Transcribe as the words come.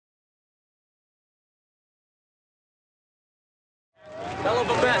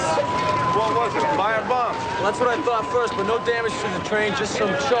Well, that's what I thought first, but no damage to the train, just some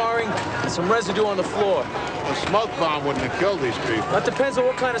charring and some residue on the floor. A smoke bomb wouldn't have killed these people. That depends on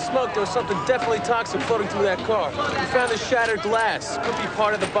what kind of smoke. There was something definitely toxic floating through that car. We found the shattered glass. Could be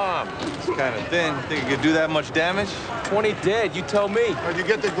part of the bomb. It's kind of thin. Think it could do that much damage? 20 dead, you tell me. Well, you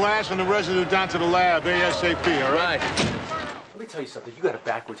get the glass and the residue down to the lab, ASAP, all right? Let me tell you something. You got it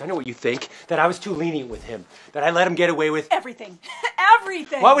backwards. I know what you think. That I was too lenient with him. That I let him get away with... Everything.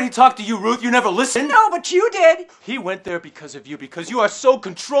 Everything. Why would he talk to you, Ruth? You never listened. No, but you did. He went there because of you. Because you are so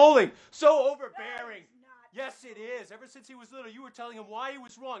controlling. So overbearing. Yes, it is. Ever since he was little, you were telling him why he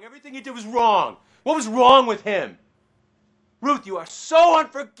was wrong. Everything he did was wrong. What was wrong with him? Ruth, you are so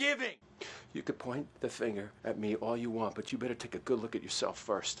unforgiving. You could point the finger at me all you want, but you better take a good look at yourself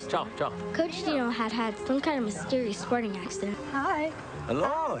first. Ciao, ciao. Coach Dino had some kind of mysterious sporting accident. Hi.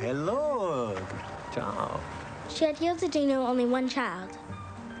 Hello, hello. Ciao. She had yielded Dino only one child.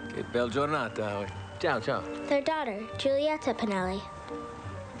 Che bel giornata. Ciao, ciao. Their daughter, Giulietta Pinelli.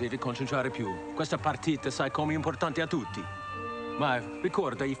 Devi concentrare più. Questa partita sai come è importante a tutti. Ma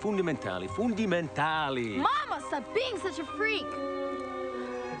ricorda I fondamentali, fondamentali. Mama, stop being such a freak!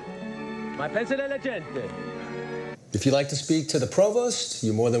 Ma pensa della gente. If you'd like to speak to the provost,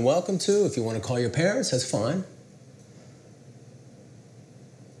 you're more than welcome to. If you want to call your parents, that's fine.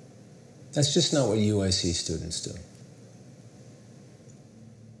 That's just not what UIC students do.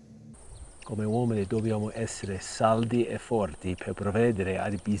 Come uomini dobbiamo essere saldi e forti per provvedere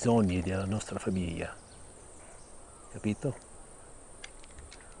ai bisogni della nostra famiglia. Capito?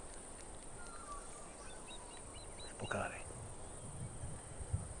 Sfocare.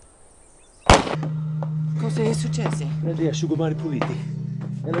 Cosa è successo? Prendi asciugamani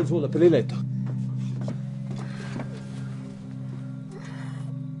puliti e lenzuola per il letto.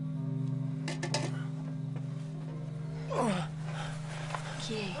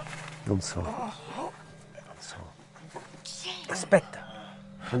 Chi è? Non so. Aspetta.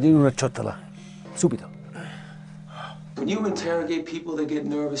 Prendi una ciotola. Subito. When you interrogate people, they get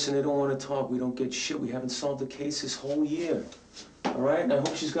nervous and they don't want to talk. We don't get shit. We haven't solved the case this whole year. All right? And I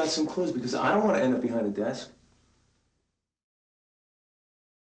hope she's got some clues because I don't want to end up behind a desk.